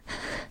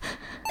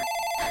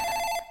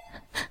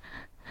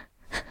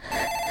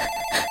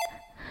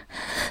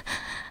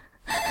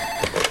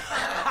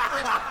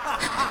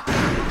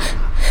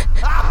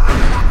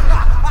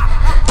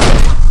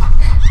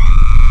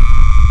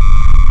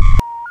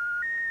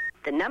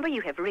The number you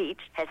have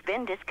reached has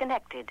been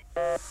disconnected.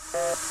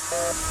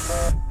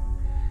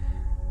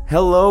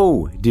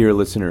 Hello, dear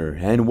listener,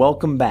 and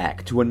welcome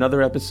back to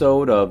another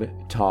episode of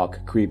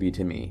Talk Creepy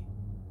to Me.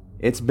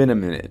 It's been a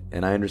minute,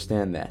 and I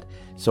understand that.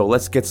 So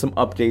let's get some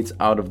updates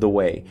out of the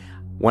way.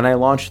 When I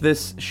launched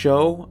this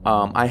show,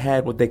 I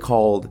had what they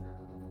call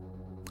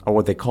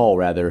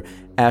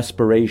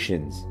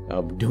aspirations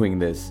of doing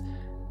this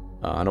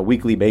on a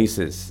weekly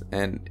basis,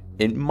 and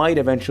it might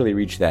eventually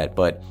reach that,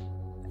 but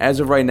as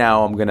of right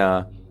now, I'm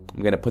gonna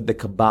put the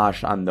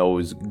kibosh on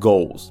those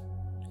goals.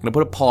 I'm gonna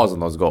put a pause on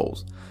those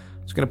goals.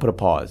 Just gonna put a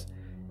pause.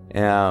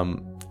 I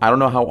don't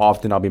know how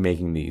often I'll be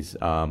making these.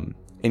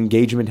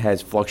 Engagement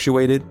has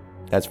fluctuated,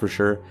 that's for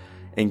sure.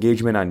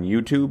 Engagement on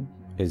YouTube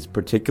is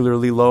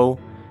particularly low,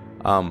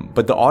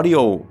 but the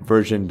audio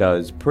version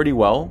does pretty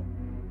well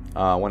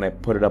when I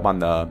put it up on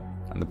the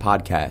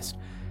podcast.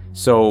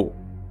 So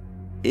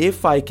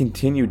if I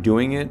continue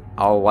doing it,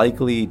 I'll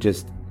likely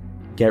just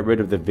get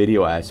rid of the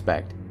video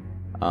aspect.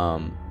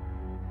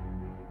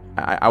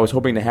 I was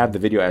hoping to have the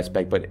video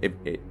aspect, but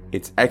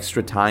it's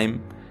extra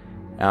time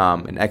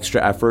and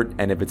extra effort,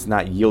 and if it's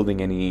not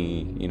yielding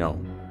any,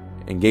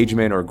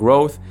 engagement or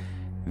growth,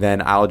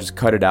 then I'll just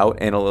cut it out,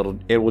 and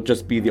it will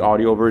just be the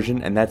audio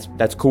version, and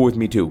that's cool with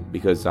me too,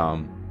 because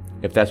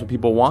if that's what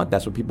people want,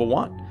 that's what people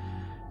want.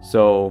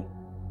 So,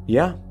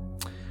 yeah.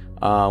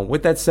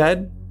 With that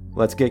said,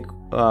 let's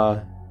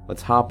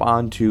hop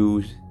on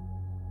to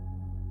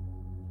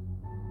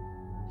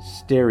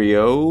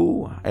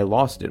stereo. I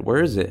lost it.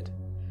 Where is it?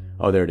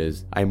 Oh, there it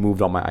is. I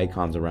moved all my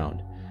icons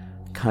around.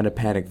 Kind of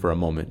panicked for a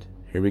moment.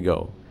 Here we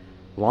go.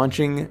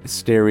 Launching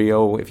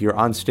stereo. If you're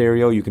on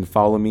stereo, you can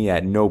follow me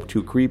at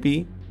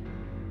Nope2Creepy.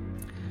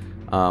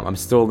 I'm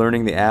still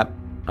learning the app.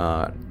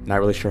 Not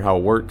really sure how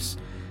it works.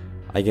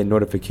 I get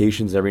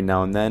notifications every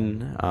now and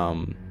then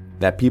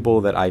that people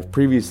that I've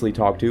previously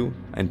talked to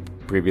in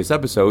previous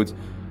episodes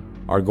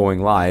are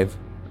going live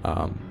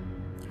on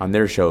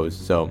their shows.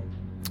 So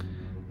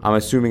I'm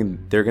assuming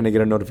they're going to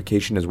get a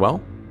notification as well.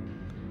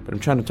 But I'm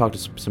trying to talk to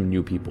some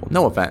new people.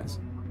 No offense.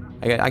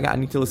 I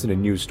need to listen to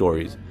news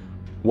stories.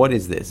 What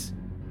is this?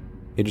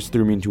 It just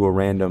threw me into a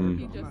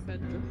random...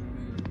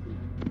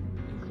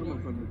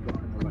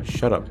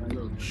 Shut up.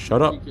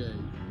 Shut up.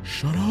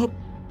 Shut up.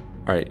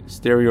 Alright,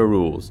 stereo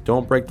rules.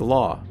 Don't break the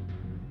law.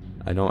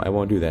 I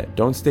won't do that.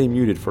 Don't stay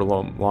muted for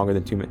longer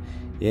than 2 minutes.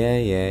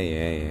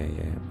 Yeah.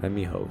 Let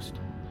me host.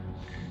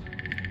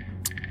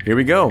 Here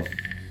we go.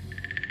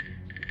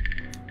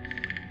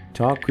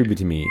 Talk creepy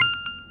to me.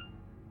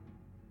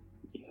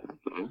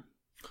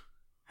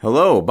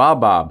 Hello,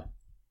 Bob.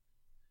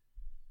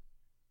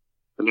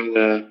 Hello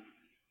there.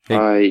 Hey.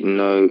 I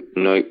know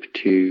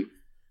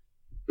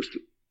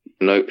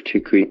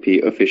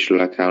Nope2Creepy official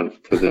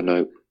account for the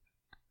Nope.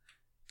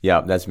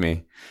 Yeah, that's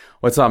me.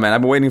 What's up, man? I've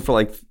been waiting for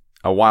like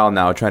a while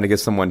now, trying to get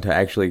someone to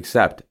actually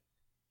accept.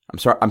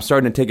 I'm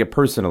starting to take it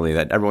personally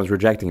that everyone's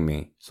rejecting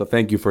me. So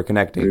thank you for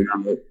connecting.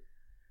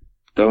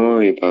 Don't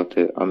worry about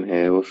it. I'm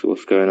here.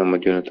 What's going on?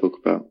 What do you want to talk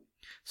about?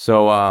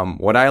 So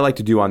what I like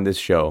to do on this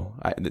show,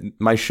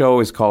 my show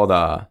is called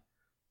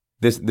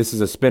this is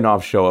a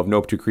spin-off show of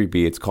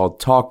Nope2Creepy. It's called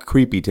Talk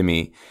Creepy to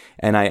Me,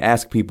 and I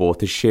ask people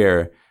to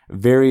share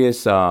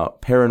various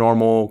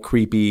paranormal,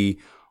 creepy,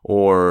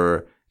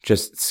 or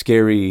just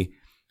scary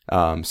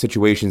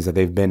situations that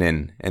they've been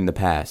in the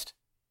past.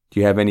 Do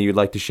you have any you'd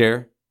like to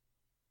share?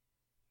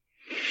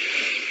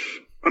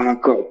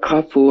 I've got a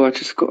couple. I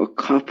just got a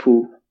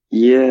couple.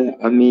 Yeah,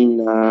 I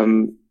mean,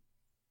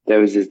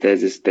 there's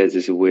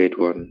this weird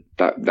one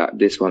that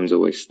this one's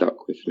always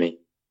stuck with me.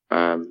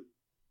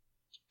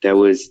 There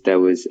was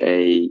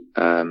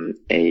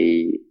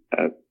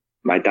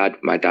my dad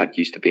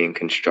used to be in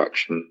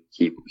construction.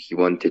 He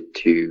wanted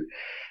to,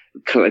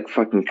 like,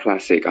 fucking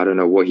classic. I don't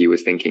know what he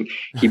was thinking.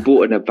 He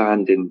bought an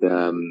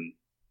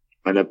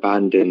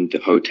abandoned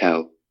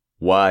hotel.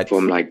 What?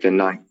 From like the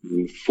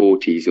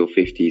 1940s or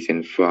 50s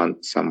in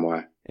France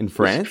somewhere. In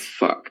France? It was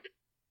fucked.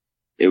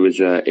 It was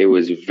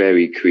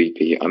very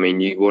creepy. I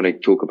mean, you want to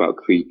talk about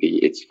creepy?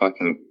 It's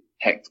fucking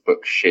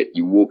textbook shit.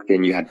 You walked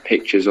in, you had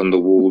pictures on the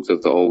walls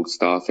of the old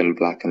stars in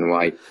black and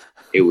white.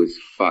 It was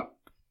fucked.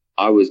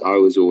 I was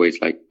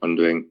always like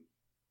wondering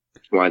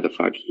why the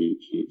fuck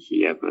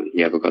he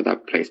ever got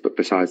that place. But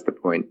besides the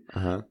point,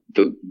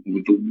 the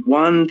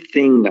one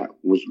thing that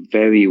was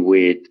very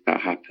weird that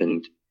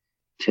happened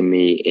to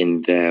me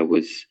in there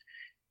was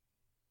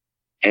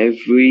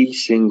every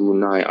single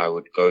night I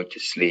would go to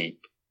sleep,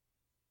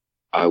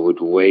 I would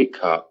wake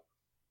up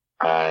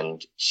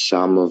and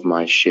some of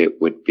my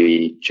shit would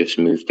be just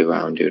moved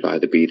around. It would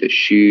either be the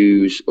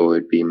shoes or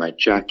it'd be my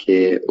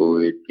jacket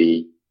or it'd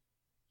be,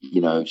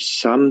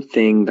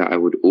 something that I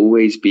would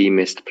always be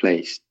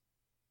misplaced.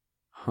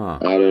 I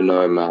don't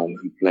know, man.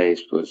 The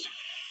place was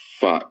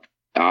fucked.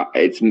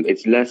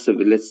 It's less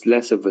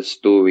of a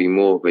story,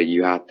 more of a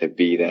you had to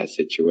be there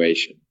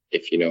situation,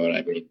 if you know what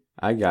I mean.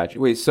 I got you.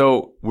 Wait,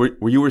 so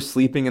were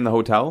sleeping in the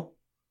hotel?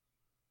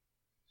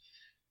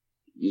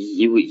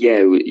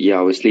 Yeah,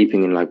 I was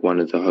sleeping in like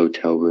one of the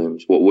hotel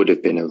rooms, what would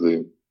have been a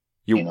room.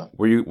 You know.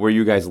 Were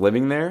you guys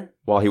living there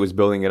while he was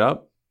building it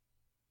up?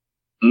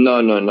 No.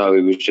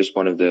 It was just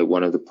one of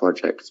the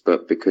projects,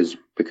 but because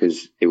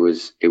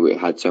it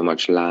had so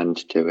much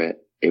land to it,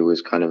 it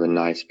was kind of a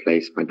nice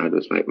place. My dad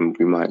was like,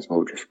 we might as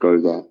well just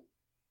go there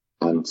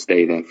and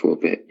stay there for a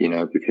bit, you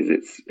know, because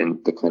it's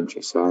in the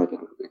countryside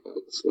and we've got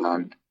this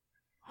land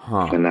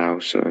for now.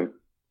 So,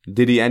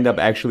 did he end up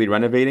actually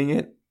renovating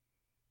it?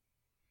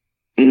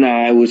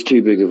 No, it was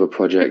too big of a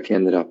project. He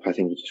ended up, I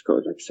think he just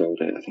got sold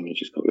it. I think he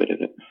just got rid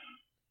of it.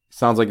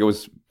 Sounds like it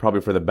was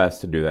probably for the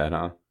best to do that,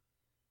 huh?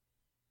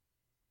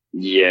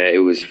 Yeah, it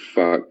was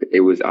fucked.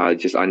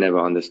 I never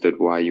understood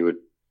why you would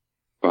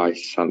buy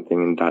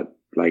something that,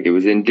 like, it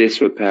was in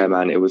disrepair,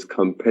 man. It was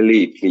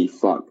completely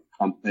fucked.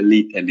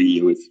 Completely.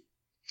 It was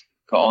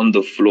on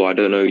the floor. I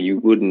don't know. You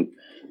wouldn't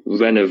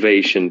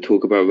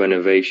talk about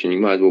renovation. You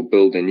might as well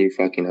build a new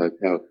fucking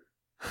hotel.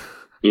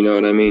 You know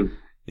what I mean?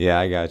 Yeah,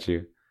 I got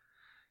you.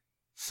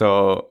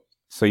 So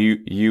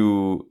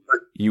you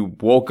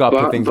woke up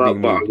to things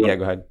being moved. Yeah,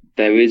 go ahead.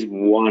 There is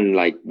one,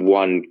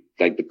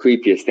 the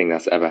creepiest thing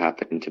that's ever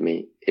happened to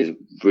me is a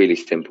really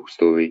simple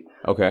story.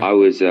 Okay. I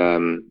was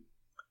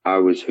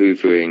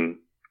hoovering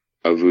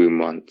a room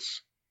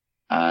once,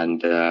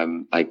 and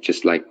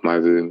just like my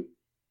room,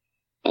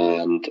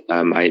 and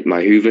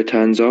my Hoover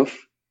turns off,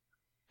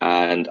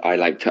 and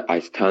I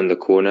turn the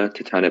corner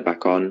to turn it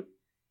back on,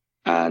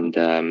 and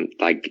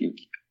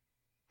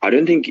I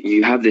don't think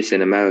you have this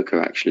in America,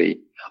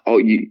 actually. Oh,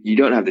 you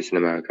don't have this in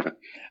America.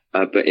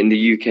 But in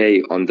the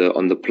UK, on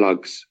the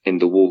plugs in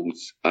the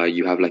walls,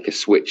 you have like a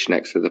switch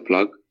next to the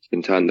plug. You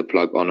can turn the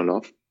plug on and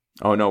off.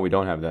 Oh no, we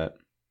don't have that.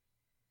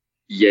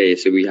 Yeah.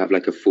 So we have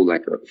a full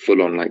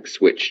on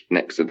switch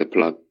next to the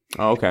plug.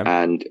 Oh, okay.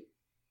 And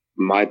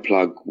my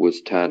plug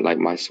was turned,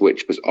 my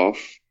switch was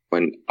off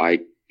when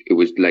it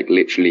was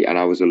literally, and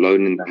I was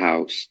alone in the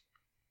house.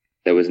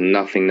 There was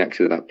nothing next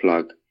to that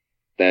plug.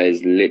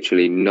 There's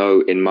literally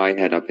in my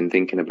head, I've been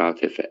thinking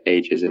about it for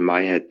ages. In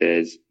my head,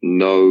 there's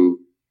no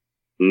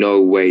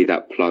way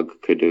that plug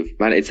could have,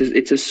 man.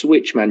 It's a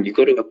switch, man. You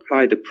got to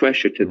apply the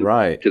pressure to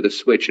the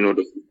switch in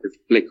order to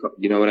flick.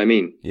 You know what I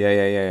mean?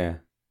 Yeah.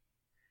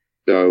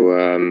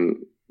 So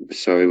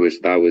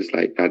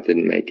that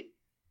didn't make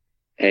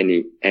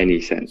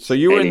any sense. So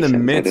you were in the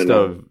midst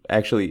of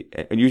actually,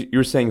 you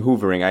were saying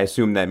hoovering. I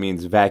assume that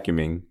means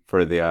vacuuming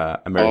for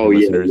the American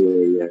listeners.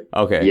 Yeah.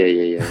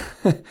 Okay. Yeah.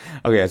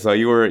 Okay, so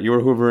you were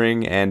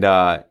hoovering, and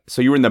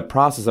so you were in the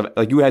process of,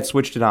 you had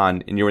switched it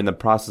on, and you were in the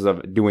process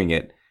of doing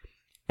it,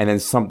 and then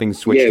something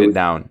switched it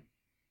down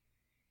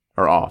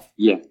or off.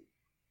 Yeah.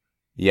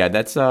 Yeah,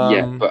 that's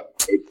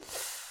but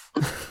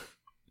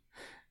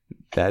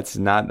that's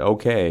not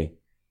okay.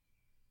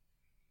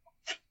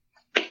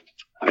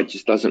 It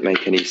just doesn't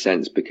make any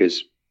sense,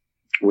 because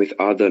with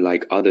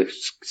other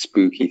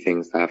spooky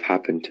things that have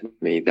happened to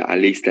me, that at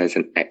least there's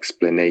an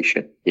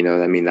explanation. You know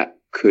what I mean? That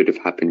could have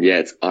happened. Yeah,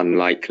 it's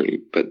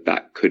unlikely, but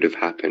that could have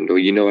happened. Or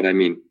you know what I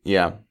mean?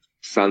 Yeah.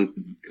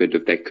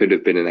 There could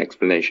have been an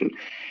explanation.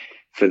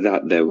 For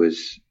that, there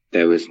was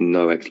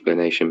no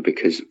explanation,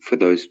 because for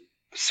those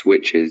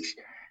switches,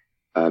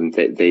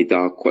 they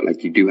are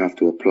quite, you do have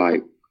to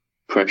apply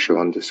pressure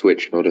on the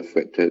switch in order for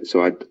it to,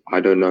 so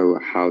I don't know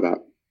how that,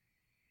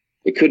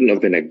 it couldn't have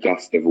been a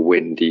gust of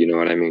wind. Do you know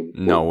what I mean?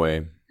 No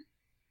way.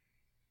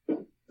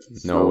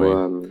 No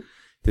way.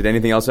 Did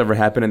anything else ever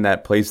happen in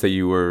that place that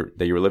you were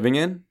living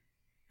in,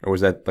 or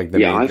was that the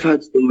main I've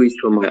heard stories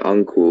from my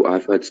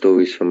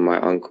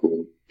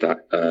uncle.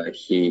 That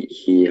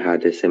he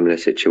had a similar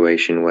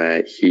situation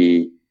where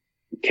he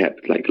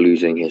kept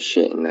losing his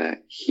shit in there.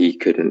 He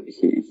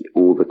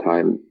all the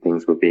time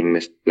things were being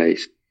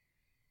misplaced.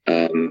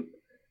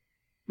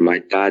 My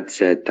dad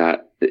said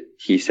that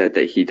he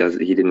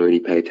didn't really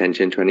pay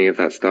attention to any of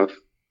that stuff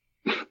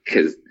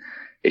because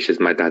it's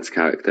just my dad's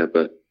character,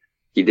 but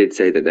he did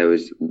say that there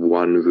was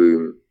one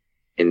room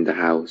in the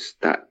house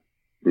that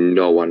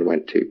no one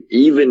went to.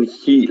 Even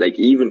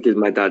because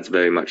my dad's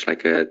very much I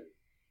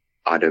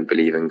don't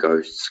believe in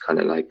ghosts, kind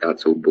of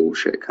that's all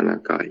bullshit kind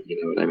of guy.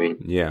 You know what I mean?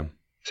 Yeah.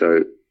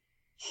 So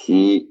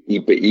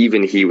but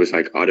even he was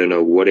I don't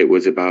know what it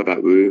was about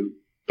that room,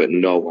 but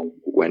no one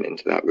went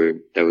into that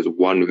room. There was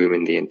one room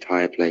in the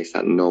entire place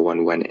that no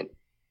one went in.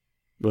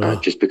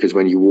 Just because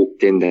when you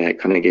walked in there, it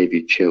kind of gave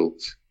you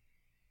chills.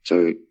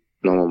 So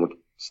no one would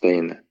stay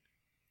in there.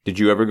 Did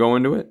you ever go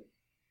into it?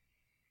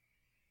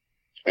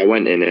 I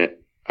went in it.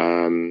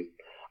 I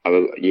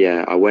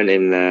went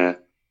in there,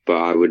 but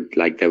I would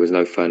there was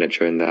no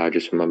furniture in there. I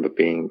just remember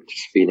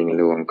feeling a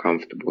little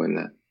uncomfortable in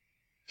there.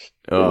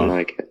 Didn't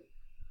like it.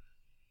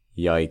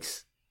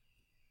 Yikes.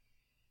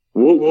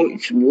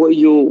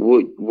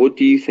 What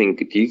do you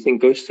think? Do you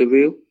think ghosts are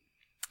real?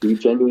 Do you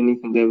genuinely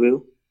think they're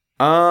real?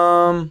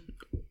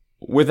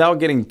 Without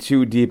getting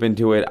too deep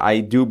into it, I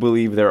do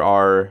believe there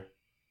are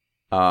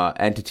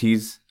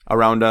entities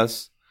around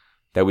us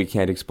that we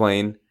can't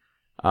explain.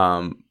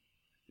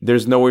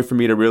 There's no way for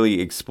me to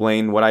really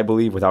explain what I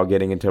believe without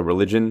getting into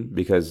religion,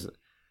 because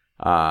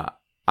I'm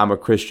a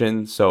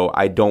Christian, so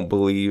I don't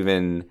believe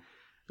in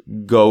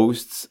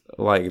ghosts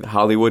like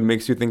Hollywood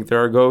makes you think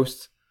there are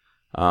ghosts.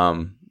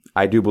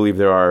 I do believe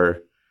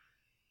there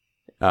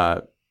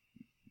are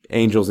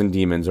angels and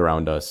demons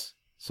around us.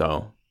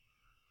 So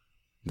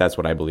that's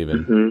what I believe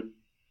in. Mm-hmm.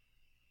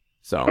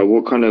 So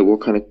what kind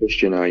of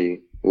Christian are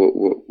you?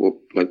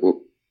 What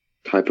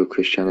type of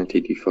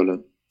Christianity do you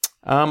follow?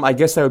 I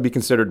guess I would be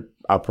considered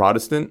a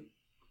Protestant,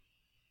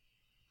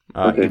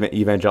 Okay.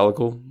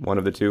 evangelical, one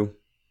of the two.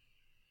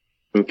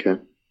 Okay.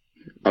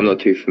 I'm not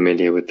too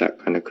familiar with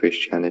that kind of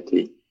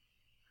Christianity.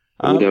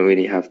 We don't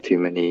really have too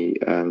many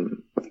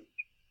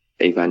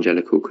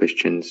evangelical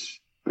Christians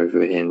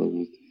over here in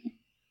the UK.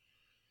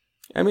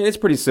 I mean, it's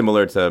pretty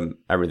similar to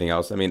everything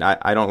else. I mean,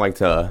 I don't like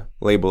to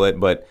label it,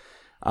 but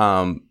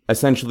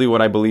essentially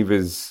what I believe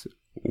is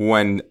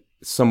when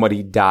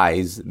somebody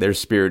dies, their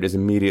spirit is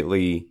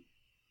immediately,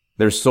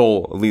 their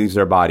soul leaves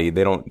their body.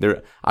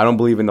 I don't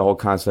believe in the whole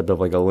concept of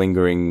like a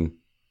lingering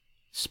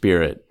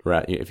spirit,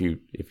 right? If you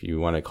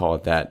want to call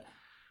it that.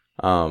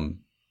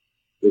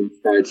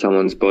 Inside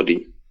someone's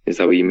body. Is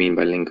that what you mean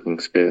by lingering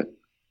spirit?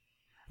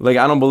 Like,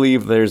 I don't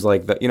believe there's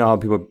like the, you know how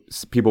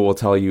people will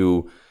tell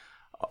you,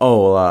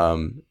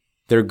 oh,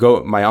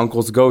 my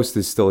uncle's ghost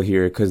is still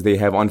here because they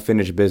have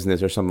unfinished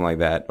business or something like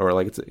that, or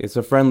like it's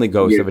a friendly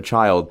ghost of a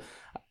child.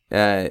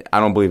 I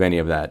don't believe any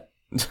of that.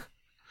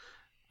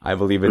 I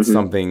believe it's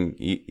something.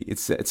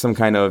 It's some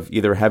kind of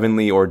either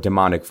heavenly or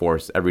demonic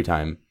force every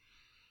time.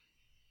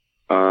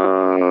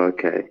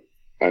 Okay.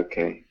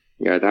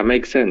 Yeah, that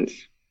makes sense.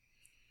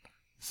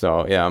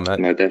 So yeah,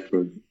 No,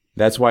 definitely.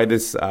 That's why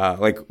this,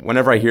 like,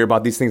 whenever I hear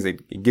about these things,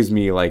 it gives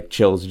me like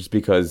chills, just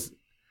because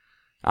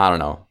I don't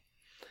know.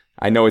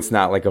 I know it's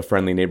not like a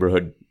friendly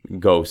neighborhood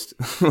ghost,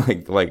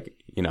 like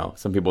you know,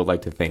 some people would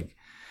like to think.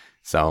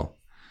 So,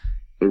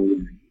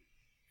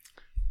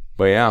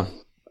 but yeah,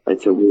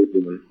 it's a weird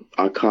one.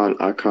 I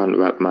can't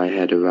wrap my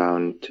head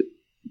around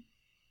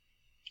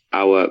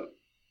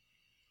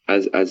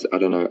as I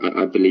don't know.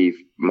 I believe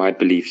my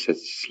beliefs are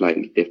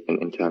slightly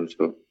different in terms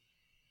of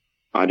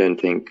I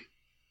don't think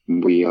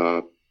we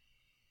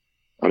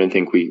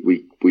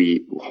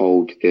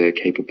hold the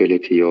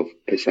capability of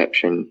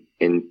perception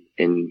in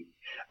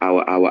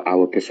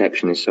our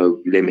perception is so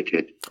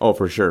limited. Oh,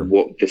 for sure.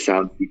 What the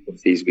sound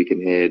frequencies we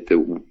can hear,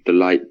 the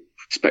light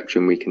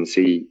spectrum we can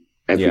see,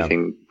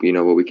 everything, you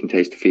know, what we can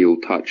taste, feel,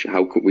 touch,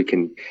 how we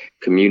can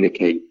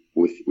communicate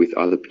with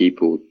other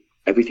people.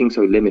 Everything's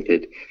so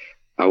limited.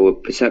 Our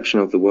perception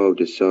of the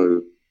world is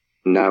so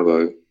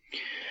narrow.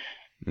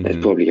 There's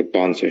probably a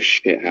bunch of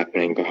shit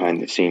happening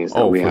behind the scenes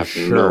that we have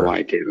no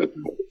idea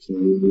about. It's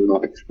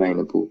not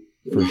explainable.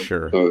 For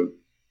sure. So,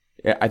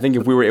 yeah, I think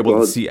if we were able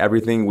to see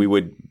everything, we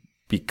would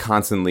be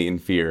constantly in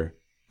fear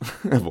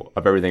of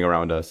everything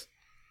around us.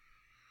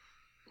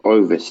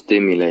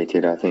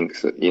 Overstimulated, I think.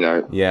 So, you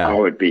know, yeah. I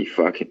would be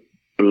fucking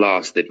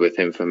blasted with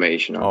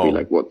information. I'd be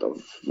like, what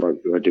the fuck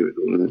do I do with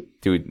all of this?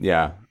 Dude,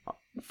 yeah,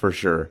 for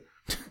sure.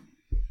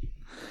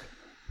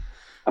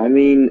 I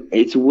mean,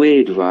 it's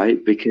weird,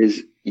 right?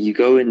 Because you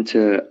go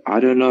into, I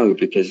don't know,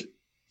 because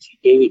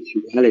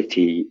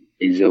spirituality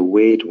is a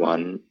weird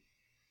one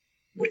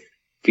with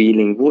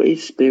feeling, what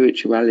is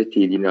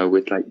spirituality, you know,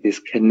 with like this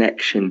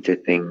connection to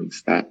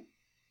things that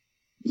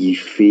you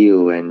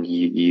feel and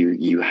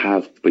you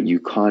have, but you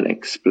can't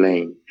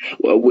explain.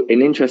 Well,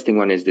 an interesting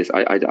one is this.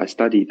 I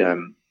studied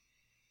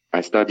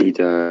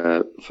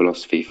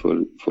philosophy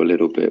for a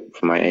little bit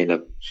for my A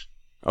levels.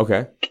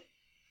 Okay.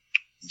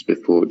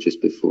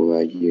 Just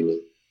before uni,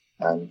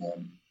 and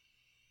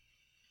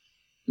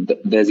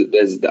there's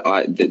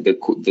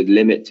the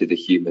limit to the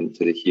human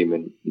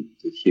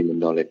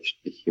knowledge,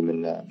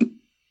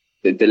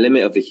 the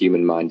limit of the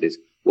human mind is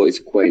what is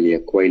qualia.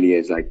 Qualia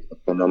is like a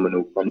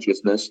phenomenal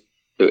consciousness.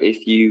 So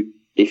if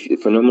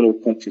phenomenal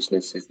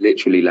consciousness is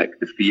literally like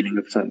the feeling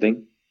of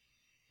something.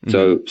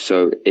 So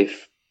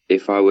if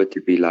I were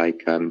to be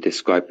like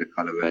describe the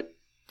color red,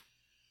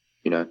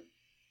 you know.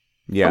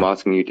 Yeah. I'm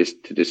asking you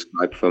just to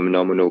describe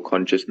phenomenal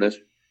consciousness.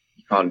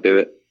 You can't do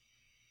it.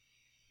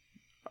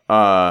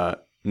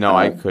 No,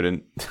 I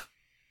couldn't.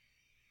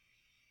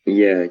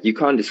 Yeah, you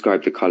can't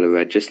describe the color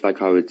red, just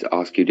like I would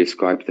ask you to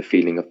describe the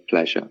feeling of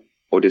pleasure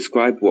or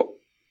describe what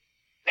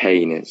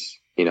pain is.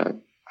 You know,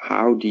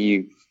 how do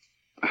you?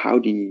 I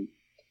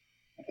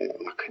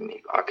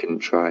couldn't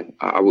try.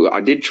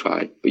 I did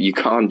try, but you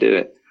can't do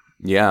it.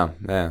 Yeah,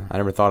 I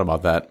never thought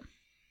about that.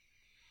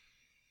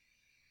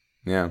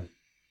 Yeah.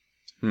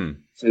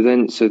 So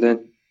then,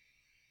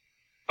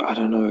 I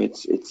don't know.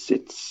 It's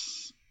you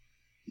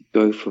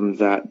go from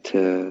that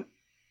to.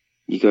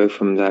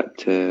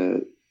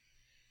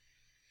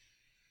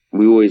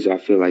 I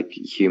feel like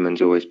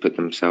humans always put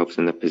themselves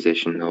in the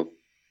position of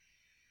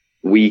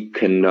we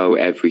can know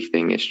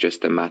everything. It's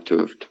just a matter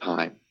of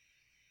time.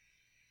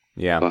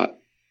 Yeah. But I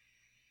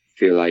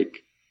feel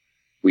like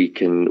we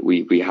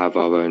have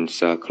our own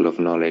circle of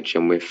knowledge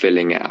and we're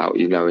filling it out.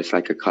 You know, it's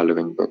like a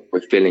coloring book. We're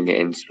filling it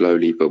in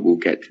slowly, but we'll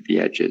get to the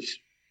edges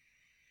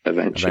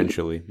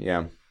eventually.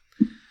 Yeah.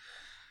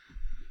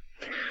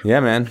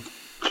 Yeah, man.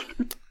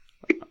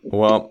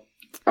 Well,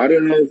 I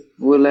don't know if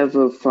we'll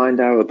ever find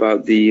out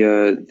about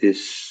the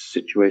this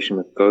situation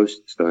with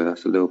ghosts, though.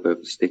 That's a little bit of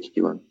a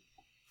sticky one.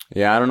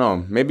 Yeah, I don't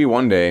know. Maybe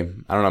one day.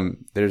 I don't know.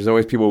 There's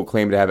always people who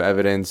claim to have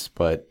evidence,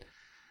 but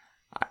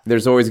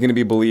there's always going to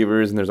be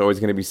believers and there's always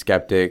going to be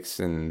skeptics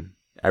and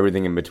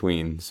everything in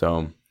between.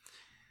 So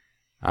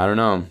I don't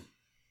know.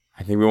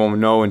 I think we won't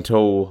know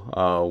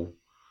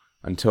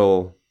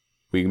until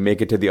we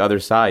make it to the other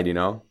side, you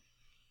know?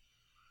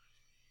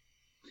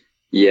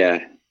 Yeah,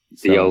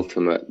 the So,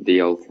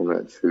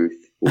 ultimate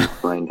truth. We'll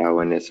find out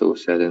when it's all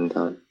said and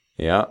done.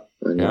 yeah,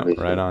 When yeah,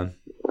 everything, right on.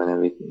 when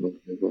everything is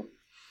over.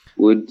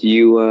 Would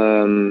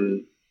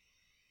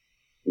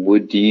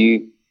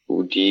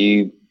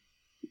you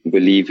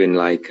believe in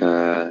like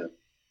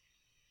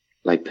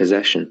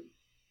possession?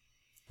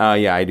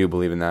 Yeah, I do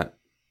believe in that.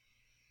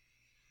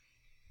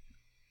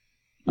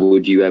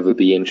 Would you ever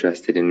be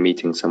interested in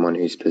meeting someone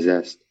who's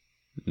possessed?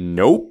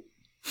 Nope.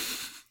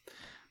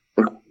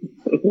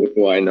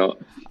 Why not?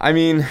 I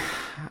mean,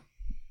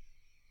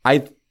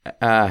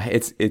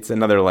 it's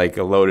another like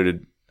a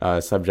loaded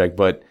subject,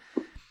 but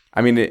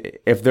I mean,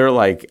 if they're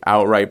like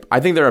outright, I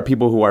think there are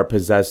people who are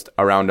possessed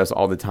around us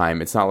all the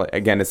time. It's not like,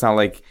 again, it's not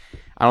like,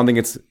 I don't think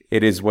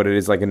it is what it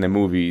is like in the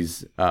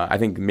movies. I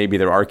think maybe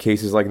there are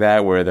cases like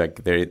that where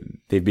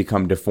they've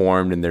become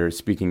deformed and they're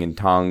speaking in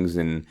tongues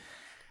and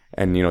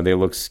you know, they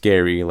look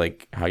scary,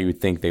 like how you would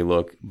think they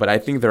look. But I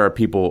think there are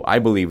people, I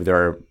believe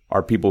there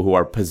are people who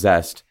are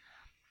possessed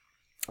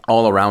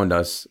all around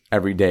us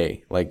every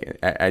day, like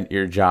at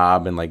your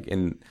job and like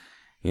in,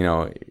 you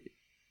know,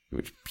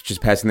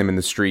 just passing them in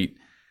the street.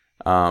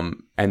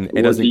 And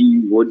it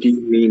doesn't. What do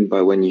you mean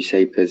by when you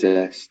say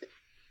possessed?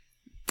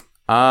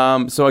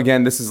 So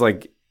again, this is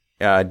like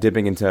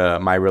dipping into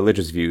my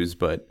religious views,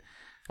 but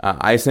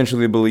I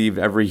essentially believe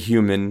every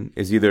human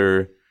is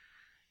either.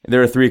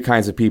 There are three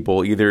kinds of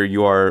people. Either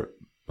you are,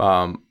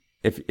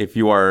 if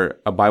you are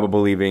a Bible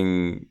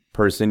believing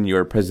person, you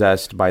are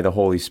possessed by the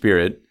Holy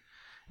Spirit,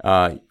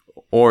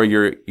 or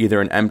you're either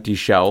an empty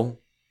shell,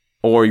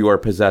 or you are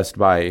possessed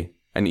by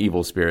an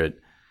evil spirit.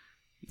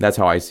 That's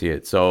how I see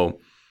it. So,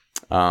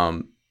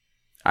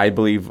 I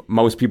believe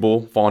most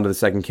people fall into the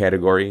second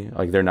category,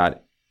 like they're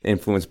not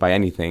influenced by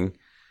anything.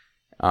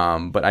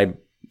 But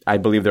I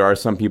believe there are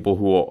some people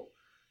who,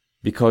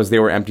 because they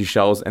were empty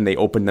shells and they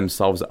opened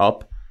themselves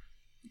up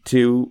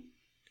to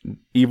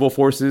evil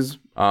forces,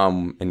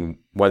 and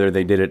whether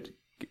they did it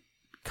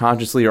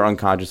consciously or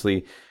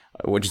unconsciously,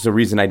 which is the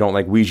reason I don't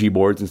like Ouija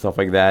boards and stuff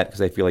like that,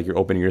 because I feel like you're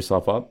opening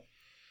yourself up.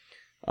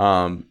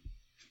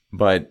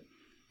 But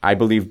I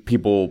believe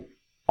people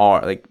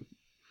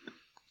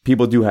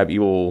do have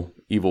evil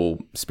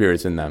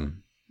spirits in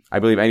them. I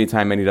believe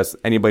anytime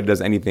anybody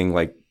does anything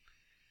like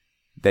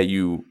that,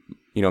 you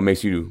know,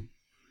 makes you,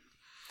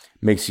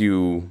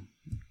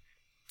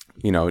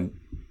 you know,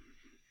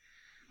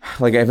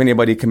 like if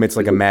anybody commits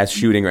like a mass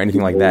shooting or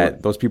anything like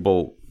that, those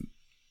people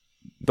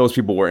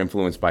were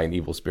influenced by an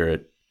evil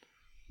spirit.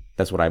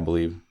 That's what I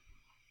believe.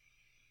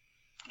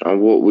 And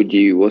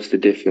what's the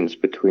difference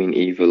between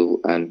evil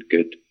and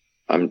good?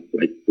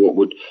 Like, what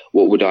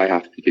would I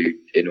have to do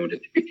in order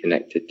to be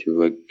connected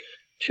to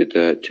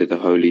the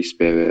Holy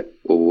Spirit,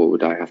 or what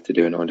would I have to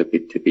do in order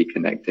to be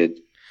connected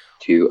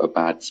to a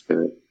bad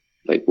spirit?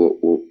 Like,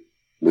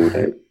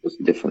 what's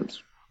the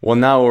difference? Well,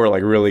 now we're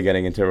like really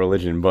getting into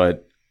religion,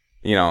 but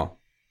you know,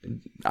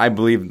 I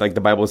believe, like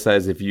the Bible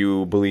says, if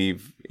you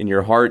believe in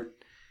your heart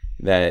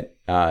that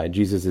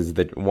Jesus is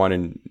the one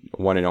and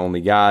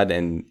only God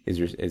and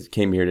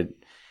came to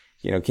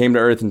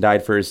earth and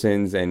died for his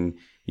sins, and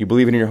you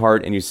believe it in your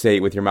heart and you say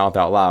it with your mouth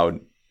out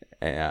loud,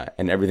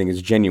 and everything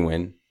is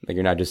genuine, like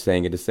you're not just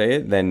saying it to say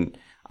it, then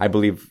I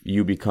believe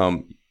you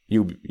become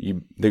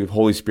the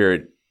Holy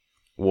Spirit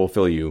will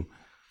fill you,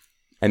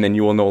 and then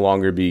you will no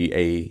longer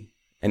be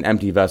an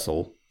empty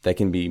vessel that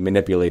can be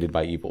manipulated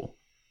by evil.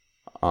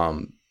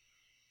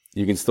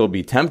 You can still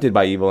be tempted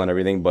by evil and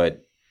everything,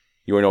 but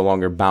you are no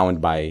longer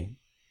bound by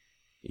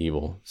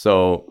evil.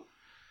 So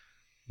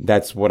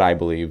that's what I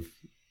believe.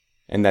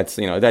 And that's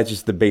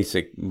just the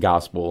basic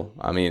gospel.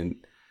 I mean,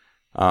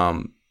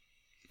 a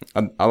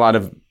lot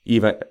of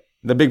you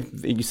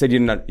said you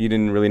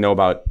didn't really know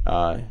about,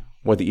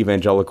 what the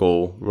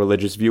evangelical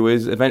religious view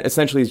is.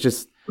 Essentially, it's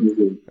just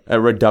a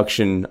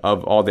reduction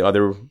of all the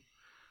other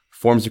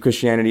forms of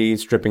Christianity,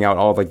 stripping out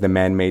all of like the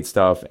man-made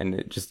stuff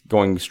and just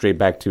going straight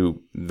back to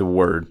the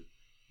Word,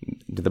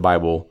 to the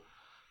Bible.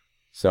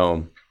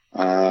 So,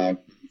 do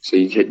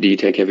you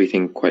take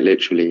everything quite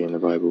literally in the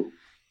Bible?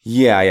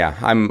 Yeah.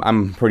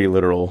 I'm pretty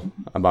literal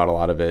about a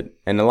lot of it,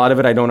 and a lot of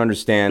it I don't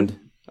understand.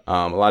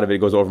 A lot of it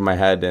goes over my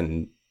head,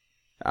 and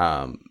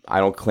I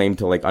don't claim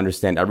to like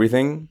understand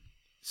everything,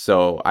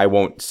 so I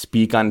won't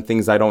speak on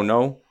things I don't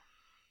know.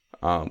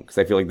 Because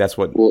I feel like that's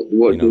what do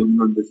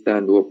you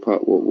understand? What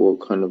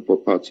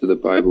parts of the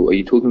Bible are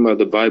you talking about?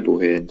 The Bible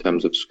here in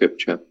terms of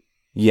scripture?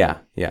 Yeah,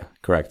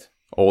 correct.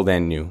 Old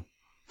and new.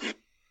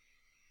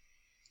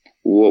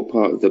 What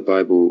part of the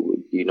Bible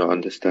do you not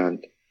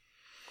understand?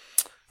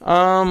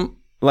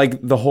 Like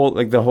the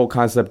whole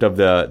concept of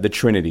the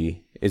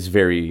Trinity is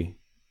very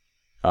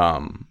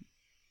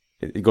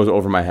it goes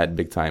over my head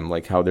big time.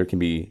 Like how there can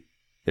be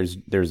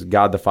there's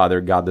God the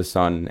Father, God the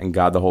Son, and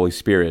God the Holy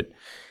Spirit,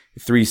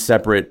 three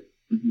separate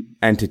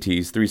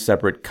entities, three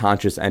separate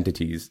conscious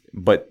entities,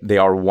 but they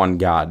are one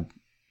God.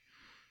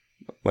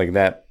 Like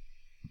that.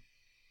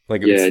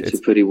 Like yeah, it's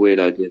a pretty weird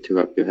idea to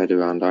wrap your head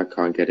around. I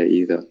can't get it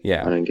either.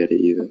 Yeah, I don't get it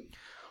either.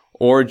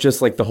 Or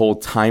just like the whole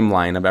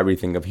timeline of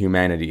everything of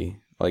humanity.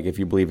 Like if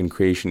you believe in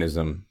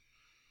creationism,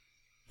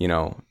 you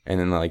know, and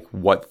then like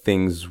what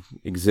things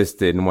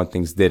existed and what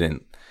things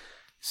didn't.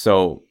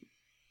 So,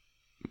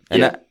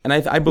 and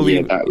I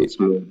believe that was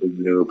more a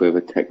little bit of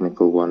a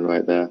technical one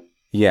right there.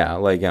 Yeah,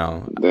 like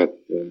how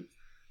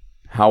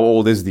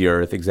old is the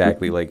Earth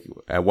exactly? Like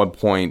at what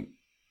point?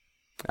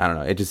 I don't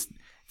know. It just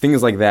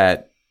things like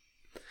that.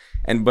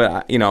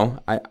 But you know,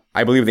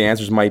 I believe the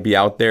answers might be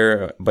out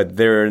there, but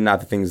they're not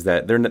the things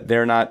that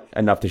they're not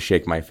enough to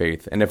shake my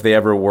faith. And if they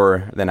ever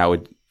were, then I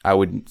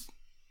would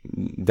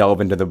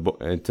delve into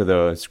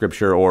the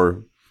scripture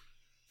or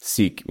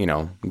seek, you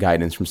know,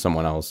 guidance from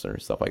someone else or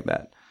stuff like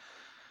that.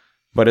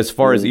 But as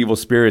far as evil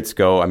spirits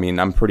go, I mean,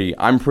 I'm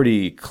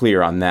pretty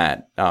clear on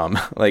that.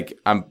 Like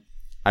I'm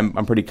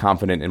pretty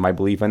confident in my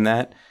belief in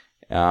that.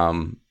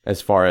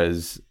 As far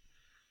as,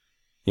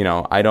 you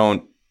know, I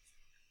don't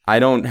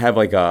have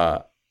like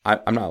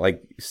I'm not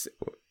like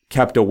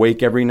kept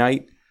awake every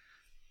night.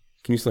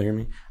 Can you still hear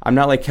me? I'm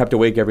not like kept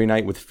awake every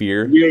night with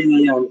fear.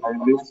 Yeah.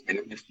 I'm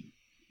listening.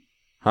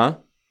 Huh?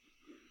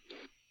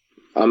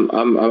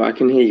 I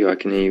can hear you. I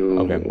can hear you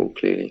all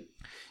clearly.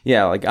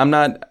 Yeah, like I'm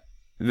not.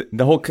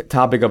 The whole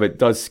topic of it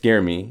does scare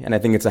me, and I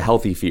think it's a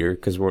healthy fear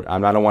because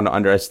I don't want to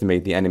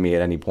underestimate the enemy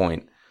at any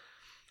point.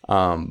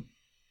 But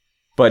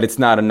it's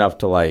not enough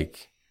to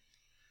like,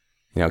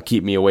 you know,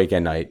 keep me awake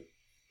at night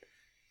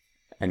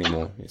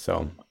anymore.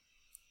 So,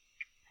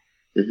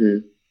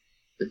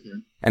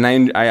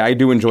 and I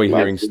do enjoy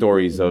hearing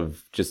stories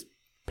of just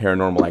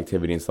paranormal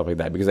activity and stuff like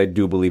that because I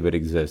do believe it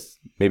exists.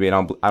 Maybe I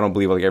don't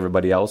believe like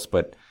everybody else,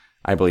 but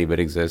I believe it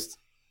exists.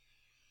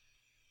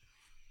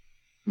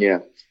 Yeah,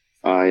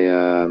 my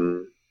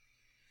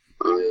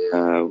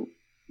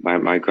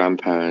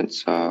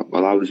grandparents.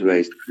 Well, I was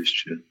raised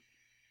Christian,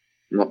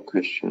 not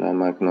Christian.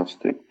 I'm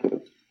agnostic,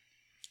 but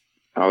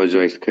I was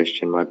raised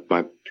Christian.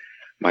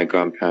 My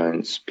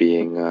grandparents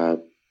being, I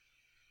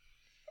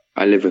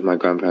live with my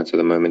grandparents at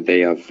the moment.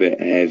 They are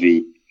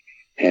heavy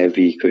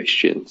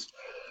Christians.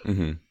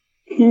 Mm-hmm.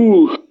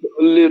 Ooh, a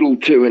little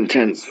too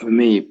intense for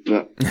me,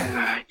 but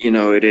you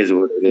know, it is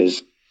what it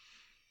is.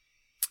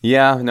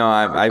 Yeah, no,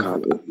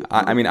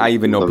 I mean, I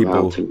even know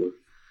people.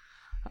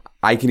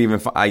 I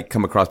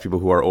come across people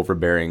who are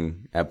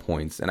overbearing at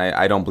points, and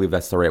I don't believe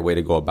that's the right way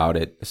to go about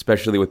it,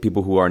 especially with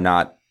people who are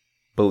not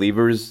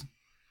believers.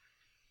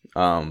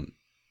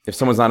 If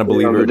someone's not a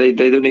believer, they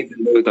don't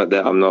even know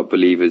that I'm not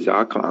believers.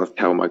 I can't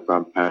tell my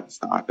grandparents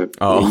that. I don't.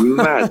 Oh, are you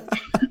mad?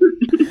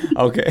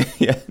 Okay,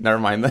 yeah, never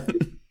mind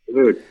then.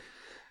 Dude,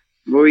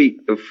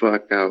 freak the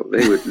fuck out.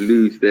 They would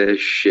lose their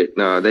shit.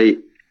 No,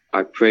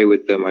 I pray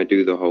with them. I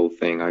do the whole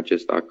thing. I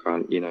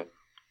can't, you know.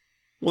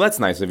 Well, that's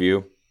nice of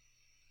you.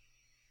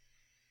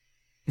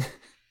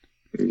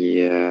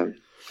 Yeah.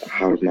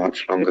 How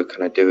much longer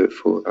can I do it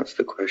for? That's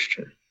the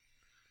question.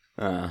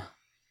 I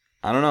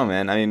don't know,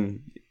 man. I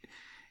mean,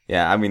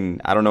 yeah, I mean,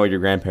 I don't know your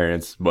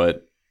grandparents,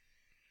 but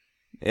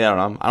yeah, I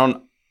don't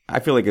know. I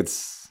feel like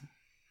it's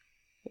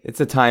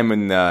a time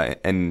in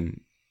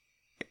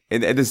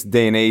this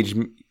day and age,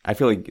 I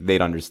feel like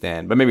they'd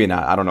understand, but maybe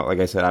not. I don't know. Like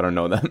I said, I don't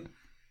know them.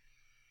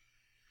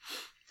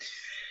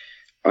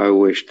 I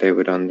wish they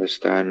would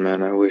understand,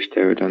 man. I wish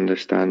they would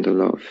understand a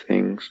lot of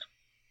things.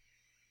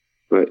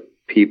 But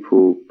I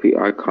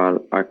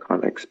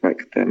can't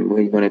expect them.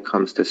 When it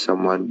comes to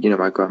someone, you know,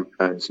 my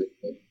grandparents,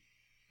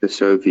 the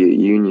Soviet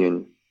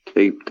Union,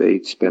 they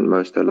spent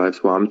most of their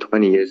lives. Well, I'm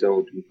 20 years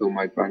old until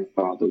my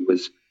grandfather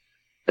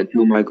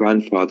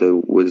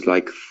was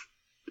like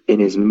in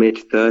his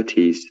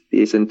mid-30s.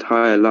 His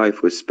entire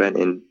life was spent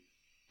in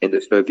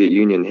the Soviet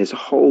Union. His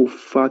whole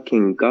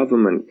fucking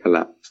government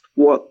collapsed.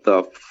 What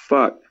the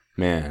fuck?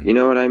 Man. You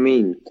know what I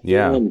mean?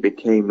 Yeah. He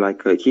became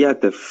like he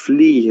had to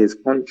flee his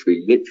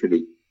country,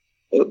 literally.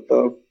 What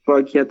the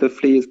fuck? He had to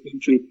flee his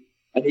country.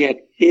 And he had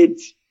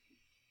kids.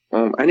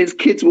 And his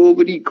kids were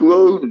already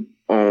grown.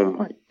 Oh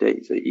my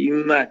days. Are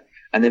you mad?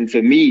 And then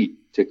for me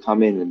to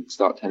come in and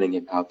start telling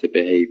him how to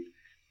behave,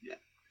 yeah,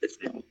 it's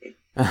no way.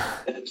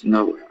 There's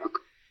no way.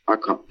 I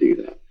can't do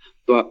that.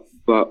 But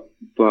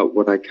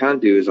what I can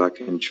do is I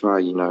can try,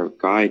 you know,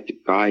 guide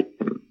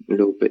him a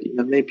little bit. You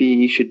know, maybe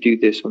you should do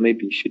this or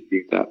maybe you should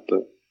do that.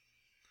 But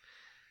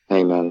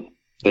hey, man,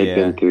 they've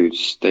been through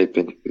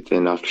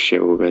enough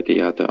shit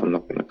already. I'm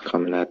not going to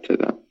come and add to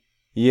that.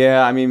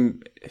 Yeah, I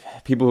mean,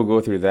 people who go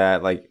through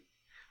that, like,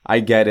 I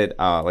get it.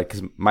 Like,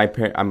 cause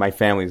my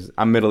family's,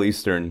 I'm Middle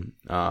Eastern,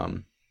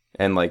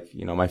 and like,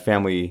 you know, my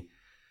family.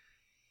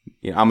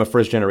 You know, I'm a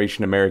first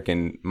generation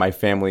American. My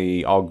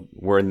family all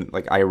were in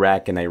like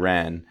Iraq and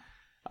Iran,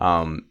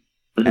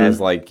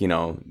 as like, you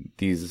know,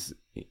 these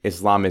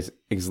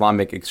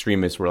Islamic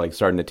extremists were like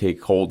starting to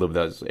take hold of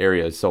those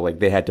areas. So like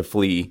they had to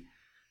flee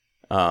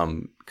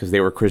because they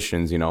were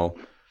Christians,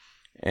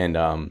 and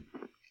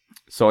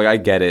so I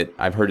get it.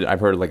 I've heard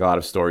like a lot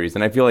of stories,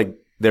 and I feel like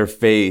their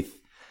faith,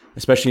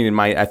 especially in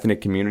my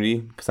ethnic community,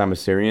 because I'm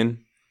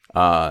Assyrian,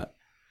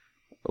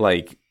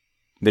 like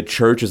the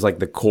church is like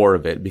the core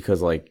of it,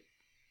 because like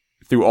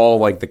through all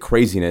like the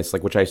craziness,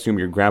 like which I assume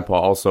your grandpa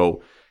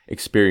also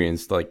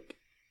experienced, like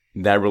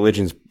that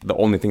religion's the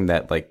only thing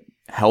that like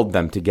held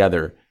them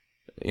together,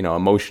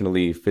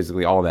 emotionally,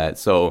 physically, all that.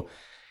 So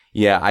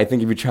yeah, I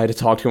think if you try to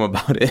talk to him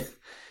about it,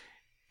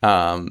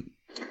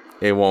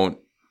 it won't.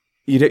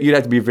 You'd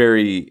have to be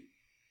very,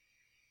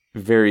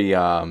 very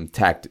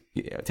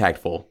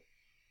tactful.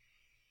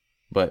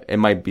 But it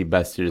might be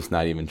best to just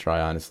not even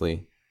try.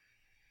 Honestly,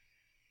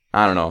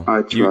 I don't know.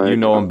 I tried. You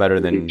know him better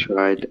than. I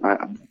tried.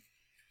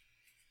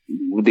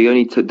 They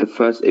only took the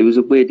first. It was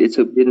a weird. It's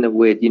been a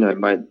weird.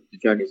 The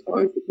journey's not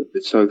over.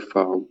 But so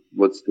far,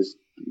 what's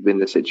been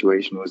the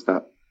situation was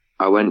that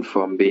I went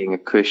from being a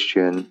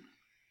Christian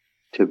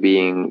to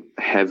being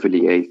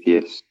heavily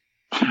atheist,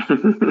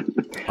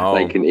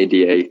 like an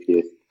idiot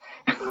atheist,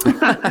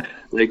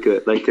 like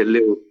a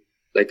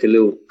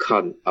little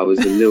cunt. I was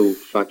a little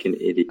fucking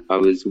idiot. I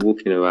was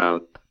walking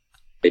around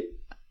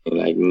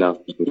like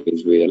nothing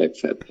is real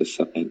except the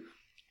sun.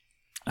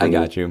 I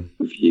got you.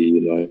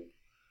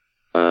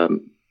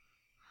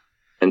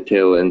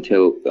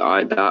 Until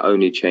that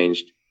only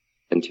changed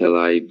until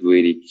I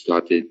really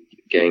started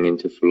getting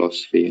into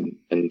philosophy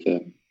and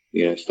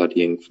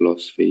studying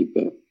philosophy.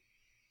 But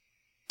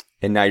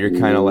and now you're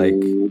kind of like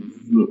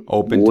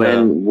open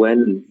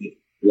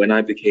when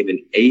I became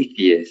an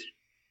atheist,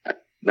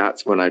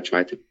 that's when I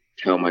tried to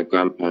tell my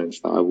grandparents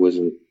that I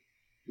wasn't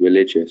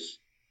religious,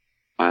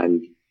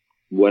 and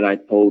when I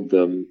told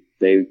them,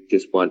 they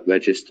just weren't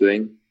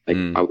registering. Like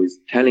I was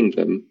telling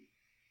them,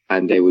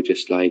 and they were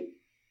just like,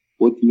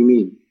 "What do you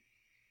mean?"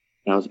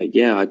 And I was like,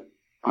 "Yeah,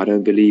 I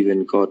don't believe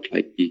in God.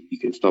 Like, you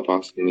can stop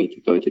asking me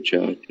to go to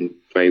church and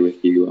pray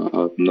with you.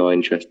 I'm not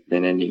interested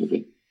in any of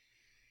it."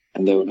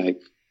 And they were like,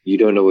 "You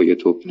don't know what you're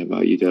talking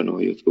about. You don't know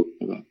what you're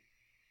talking about."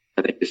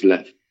 And they just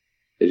left.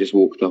 They just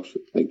walked off.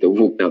 Like, they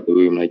walked out the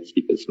room like,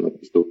 "That's not what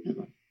he's talking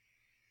about."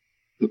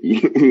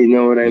 You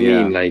know what I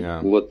mean? Like,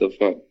 what the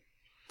fuck?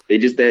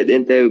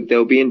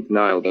 They'll be in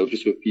denial. They'll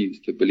just refuse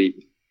to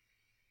believe.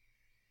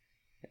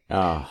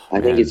 Oh, I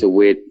think it's a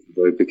weird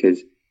though,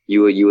 because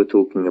you were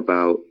talking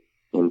about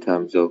in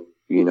terms of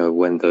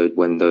when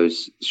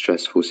those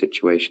stressful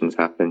situations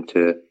happen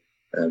to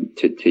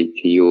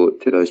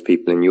those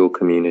people in your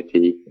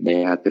community,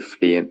 they had to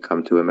flee and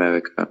come to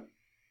America.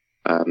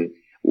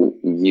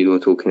 You were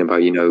talking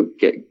about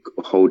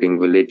holding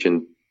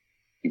religion,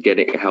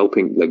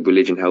 helping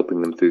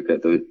them through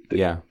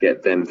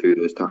get them through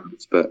those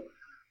times. But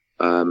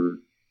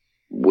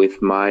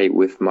with my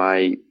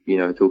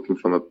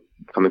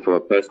coming from a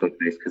personal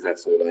place, because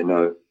that's all I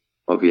know.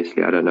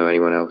 Obviously, I don't know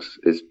anyone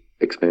else's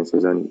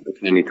experiences. I can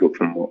only talk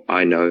from what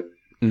I know.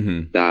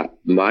 Mm-hmm. That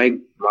my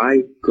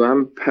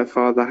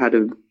grandfather had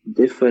a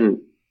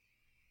different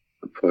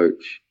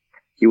approach.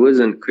 He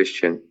wasn't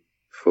Christian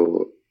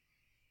for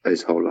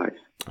his whole life.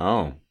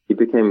 Oh, he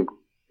became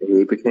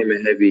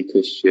a heavy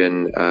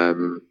Christian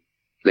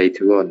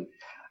later on.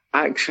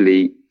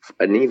 Actually,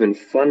 an even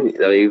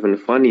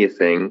funnier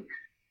thing.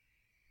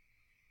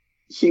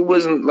 He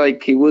was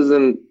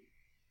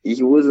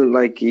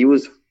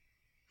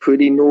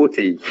pretty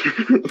naughty.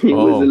 He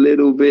was a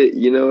little bit,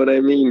 you know what I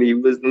mean? He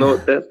was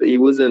not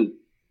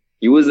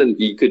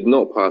he could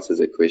not pass as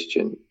a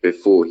Christian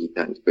before he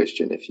turned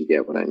Christian, if you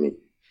get what I mean.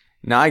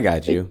 No, I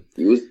got you.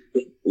 He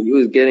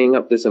was getting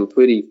up to some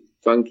pretty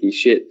funky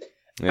shit.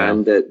 Yeah.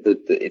 And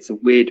it's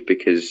weird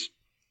because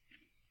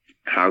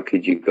how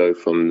could you go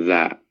from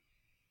that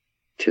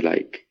to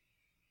like,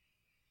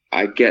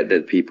 I get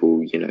that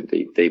people,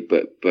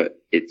 but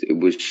it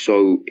was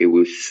so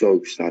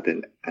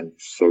sudden and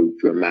so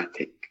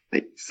dramatic,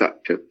 like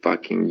such a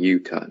fucking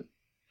U-turn.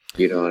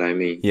 You know what I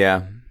mean?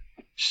 Yeah.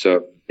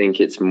 So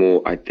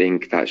I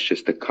think that's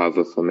just a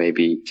cover for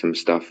maybe some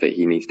stuff that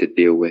he needs to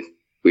deal with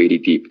really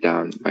deep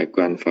down. My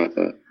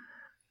grandfather,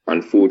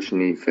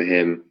 unfortunately for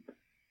him,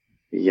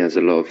 he has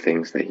a lot of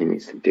things that he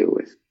needs to deal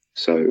with.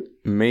 So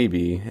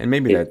maybe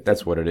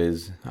that's what it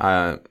is.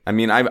 I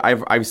mean,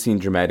 I've seen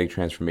dramatic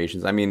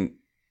transformations. I mean,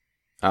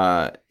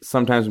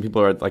 sometimes when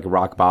people are at like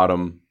rock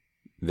bottom,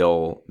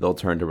 they'll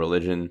turn to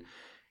religion.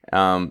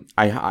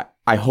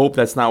 I hope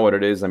that's not what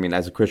it is. I mean,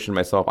 as a Christian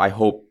myself, I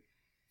hope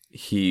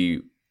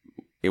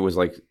it was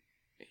like,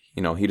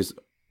 he just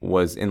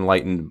was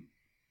enlightened,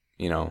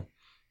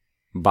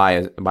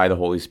 by the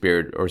Holy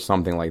Spirit or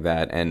something like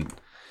that, and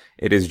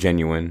it is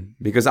genuine.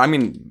 Because I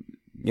mean,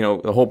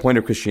 the whole point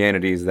of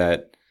Christianity is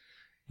that,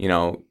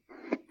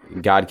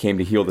 God came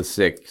to heal the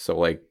sick. So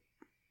like,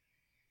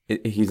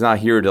 he's not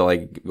here to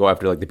like go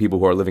after like the people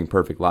who are living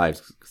perfect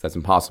lives, because that's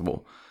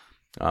impossible.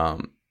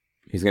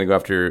 He's gonna go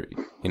after,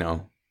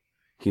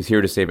 he's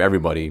here to save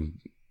everybody,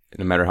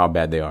 no matter how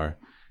bad they are.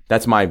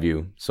 That's my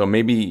view. So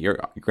maybe your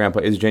grandpa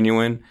is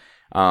genuine.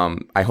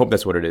 I hope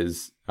that's what it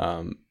is.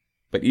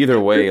 But either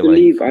way, I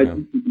believe like, I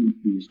do believe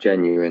he's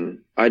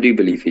genuine. I do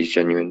believe he's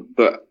genuine,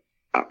 but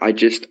I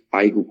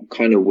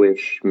kind of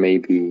wish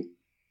maybe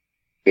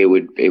it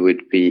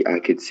would be, I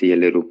could see a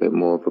little bit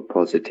more of a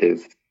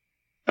positive,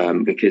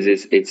 because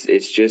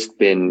it's just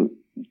been,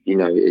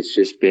 it's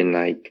just been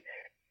like,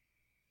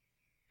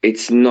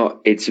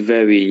 it's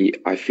very,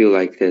 I feel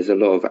like there's a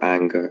lot of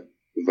anger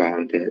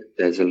around it.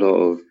 There's a lot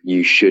of,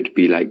 you should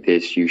be like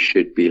this, you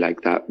should be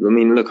like that. I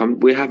mean, look,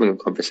 we're having a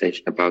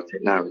conversation about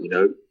it now,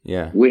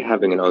 yeah, we're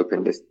having an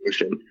open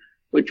discussion.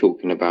 We're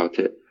talking about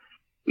it.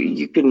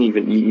 You couldn't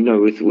even,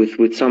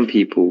 with some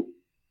people,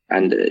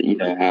 and,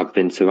 I've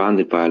been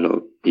surrounded by a lot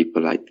of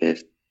people like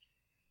this.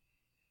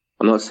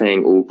 I'm not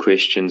saying all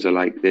Christians are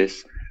like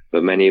this,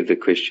 but many of the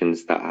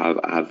Christians that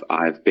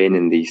I've been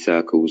in these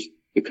circles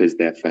because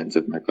they're friends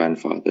of my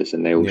grandfather's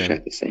and they all share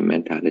the same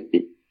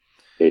mentality.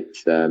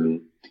 It's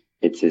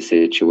a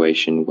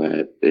situation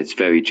where it's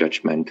very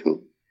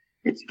judgmental.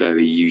 It's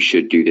very, you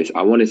should do this.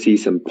 I want to see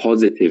some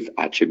positive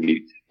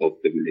attributes of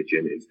the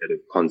religion instead of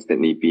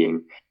constantly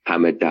being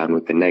hammered down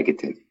with the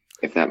negative,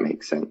 if that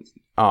makes sense.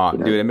 Oh,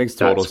 dude, it makes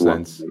total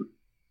sense.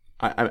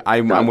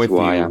 I'm with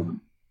you.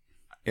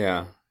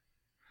 Yeah.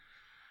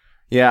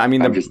 Yeah, I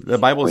mean, the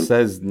Bible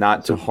says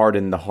not to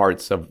harden the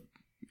hearts of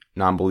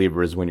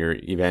non-believers when you're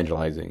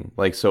evangelizing.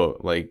 Like, so,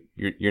 like,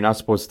 you're not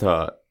supposed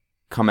to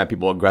come at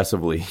people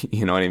aggressively.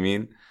 You know what I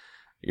mean?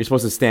 You're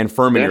supposed to stand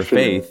firm in your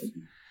faith.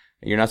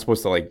 You're not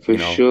supposed to, like,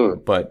 sure.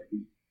 But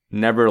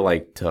never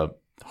like to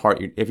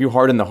if you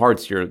harden the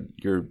hearts, you're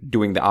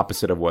doing the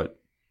opposite of what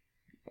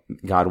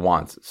God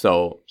wants.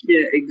 So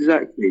yeah,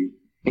 exactly.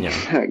 Yeah.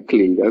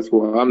 Exactly. That's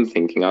what I'm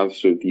thinking. I'm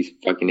sure these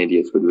fucking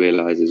idiots would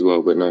realize as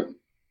well, but no.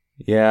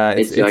 Yeah,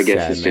 it's I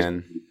guess sad, it's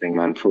man. just thing,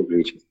 man.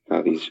 Probably just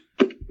about these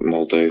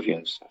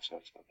Moldovians stuff.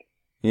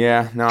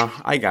 Yeah, no,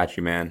 I got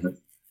you, man.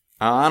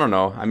 I don't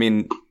know. I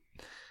mean,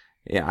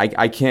 yeah,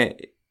 I can't.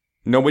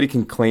 Nobody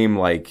can claim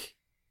like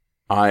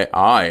I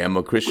am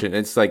a Christian.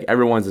 It's like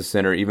everyone's a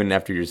sinner. Even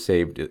after you're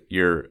saved,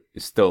 you're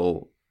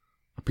still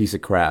a piece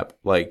of crap.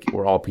 Like,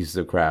 we're all pieces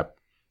of crap.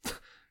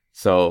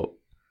 So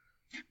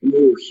we're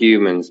all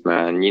humans,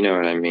 man. You know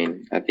what I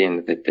mean? At the end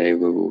of the day,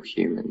 we're all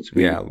humans.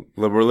 We're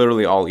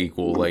literally all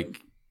equal,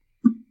 like,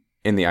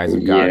 in the eyes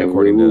of God,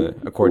 according to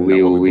what we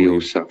believe.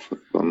 all suffer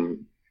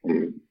from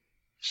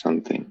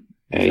something.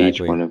 Exactly.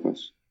 Each one of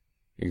us.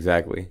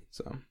 Exactly.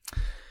 So,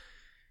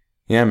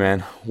 yeah,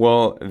 man.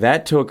 Well,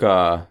 that took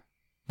a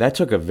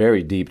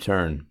very deep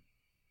turn,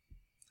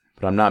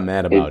 but I'm not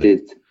mad about it.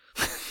 It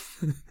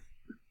did.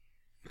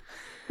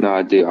 No,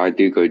 I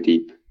do go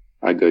deep.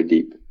 I go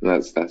deep.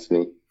 That's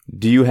me.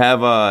 Do you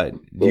have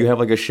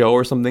like a show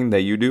or something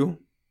that you do?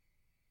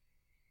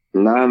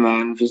 Nah,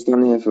 man, just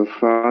on here for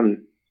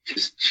fun.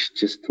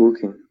 Just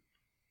talking.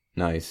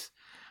 Nice.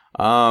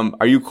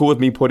 Are you cool with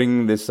me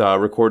putting this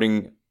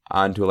recording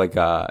onto like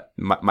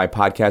my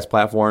podcast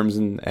platforms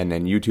and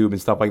then YouTube and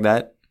stuff like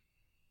that?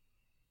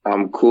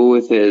 I'm cool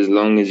with it as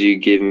long as you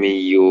give me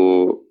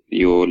your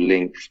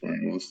links,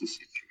 man. What's the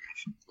situation?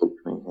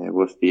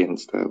 What's the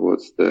Insta?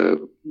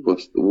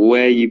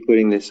 Where are you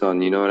putting this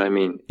on? You know what I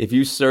mean? If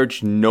you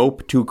search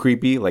Nope Too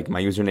Creepy, like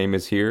my username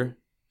is here,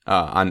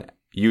 on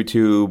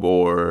YouTube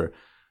or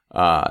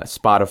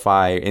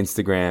Spotify,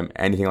 Instagram,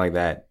 anything like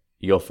that,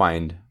 you'll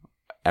find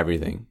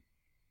everything.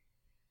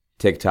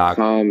 TikTok.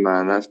 Oh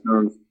man, that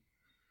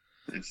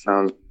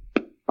sounds.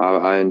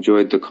 I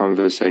enjoyed the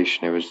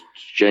conversation. It was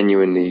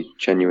genuinely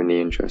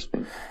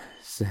interesting.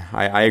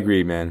 I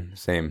agree, man.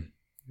 Same.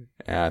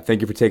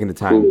 Thank you for taking the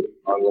time. Cool.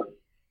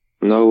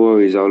 No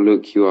worries. I'll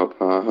look you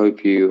up. I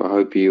hope you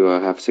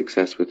have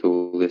success with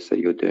all this that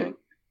you're doing.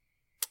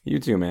 You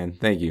too, man.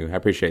 Thank you. I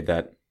appreciate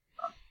that.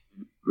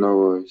 No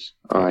worries.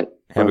 All right.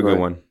 Have a good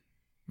one.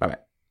 Bye-bye.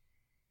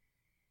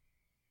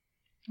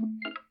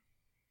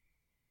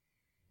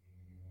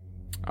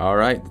 All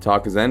right. The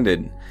talk has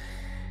ended.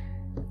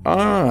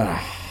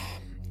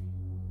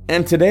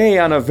 And today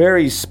on a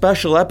very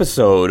special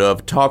episode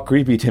of Talk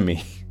Creepy to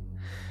Me.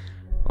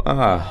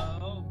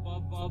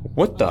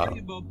 What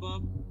the?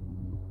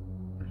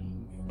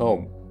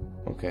 Oh,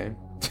 okay.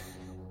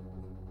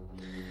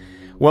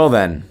 Well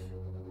then,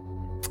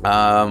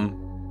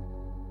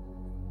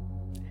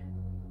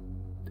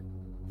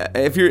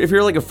 if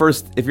you're like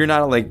if you're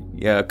not like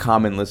a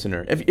common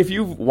listener, if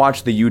you've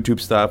watched the YouTube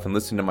stuff and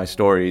listened to my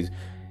stories,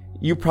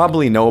 you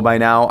probably know by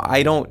now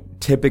I don't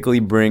typically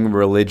bring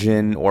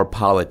religion or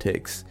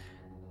politics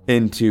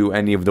into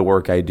any of the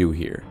work I do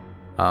here.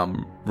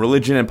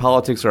 Religion and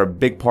politics are a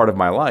big part of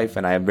my life,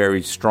 and I have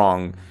very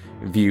strong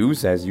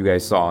views, as you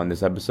guys saw in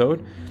this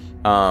episode.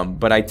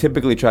 But I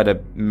typically try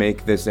to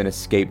make this an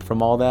escape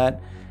from all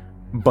that.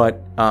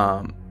 But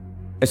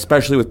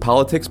especially with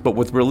politics, but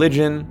with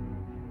religion,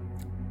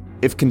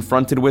 if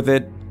confronted with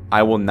it,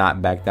 I will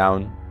not back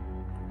down.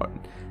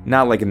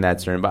 Not like in that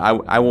term, but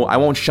I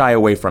won't shy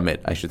away from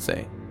it, I should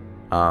say.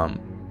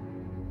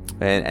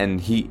 And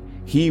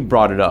he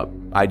brought it up.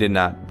 I did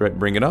not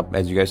bring it up,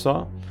 as you guys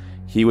saw.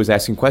 He was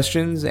asking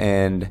questions,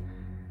 and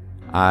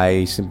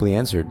I simply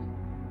answered.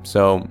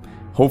 So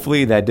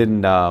hopefully that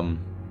didn't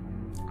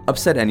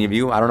upset any of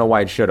you. I don't know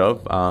why it should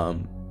have.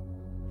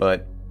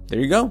 But there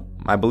you go.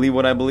 I believe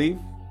what I believe.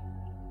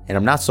 And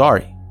I'm not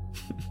sorry.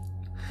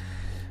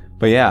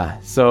 But yeah,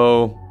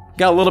 so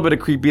got a little bit of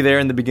creepy there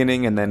in the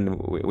beginning, and then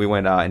we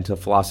went into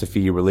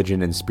philosophy,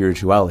 religion, and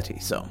spirituality.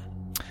 So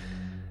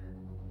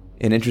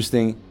an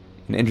interesting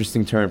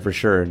turn for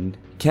sure. And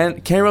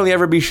can't really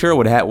ever be sure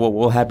what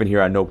will happen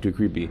here on Nope Too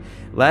Creepy.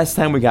 Last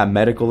time we got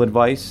medical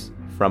advice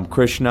from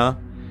Krishna,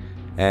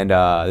 and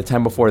the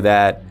time before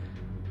that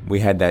we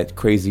had that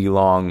crazy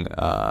long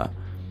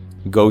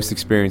ghost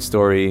experience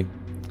story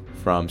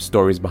from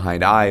Stories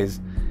Behind Eyes.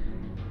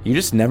 You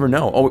just never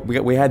know. Oh,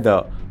 we had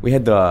the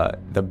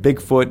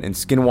Bigfoot and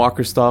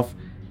Skinwalker stuff.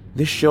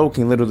 This show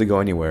can literally go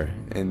anywhere,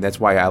 and that's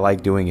why I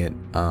like doing it.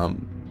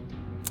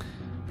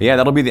 Yeah,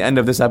 that'll be the end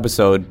of this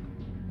episode.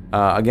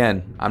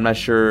 Again, I'm not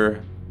sure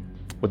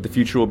what the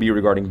future will be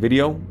regarding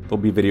video. There'll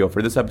be video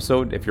for this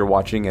episode. If you're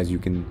watching,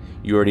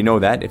 you already know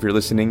that. If you're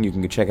listening, you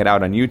can check it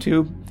out on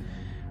YouTube.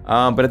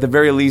 But at the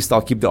very least,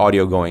 I'll keep the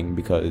audio going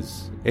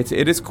because it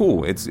is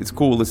cool. It's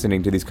cool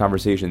listening to these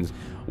conversations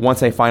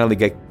once I finally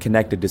get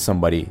connected to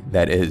somebody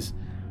that is,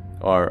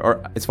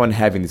 or it's fun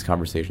having these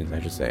conversations,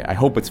 I should say. I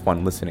hope it's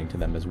fun listening to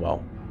them as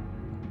well.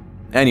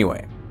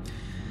 Anyway,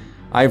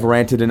 I've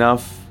ranted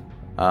enough.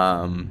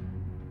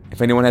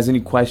 If anyone has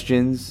any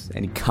questions,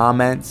 any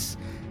comments,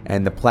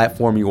 and the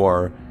platform you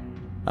are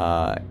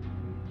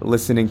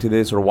listening to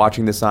this or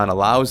watching this on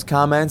allows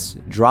comments,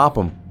 drop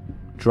them.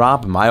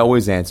 I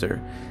always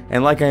answer.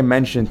 And like I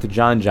mentioned to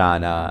John,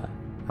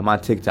 I'm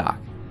on TikTok.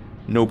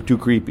 Nope Too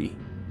Creepy.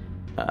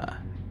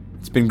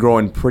 It's been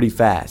growing pretty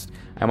fast.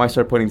 I might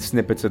start putting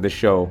snippets of the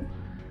show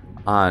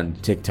on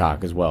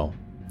TikTok as well.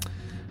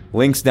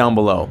 Links down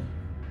below.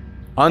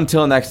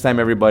 Until next time,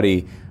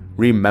 everybody,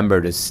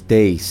 remember to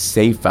stay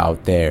safe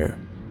out there.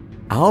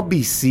 I'll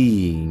be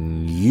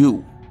seeing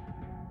you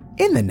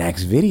in the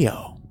next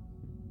video.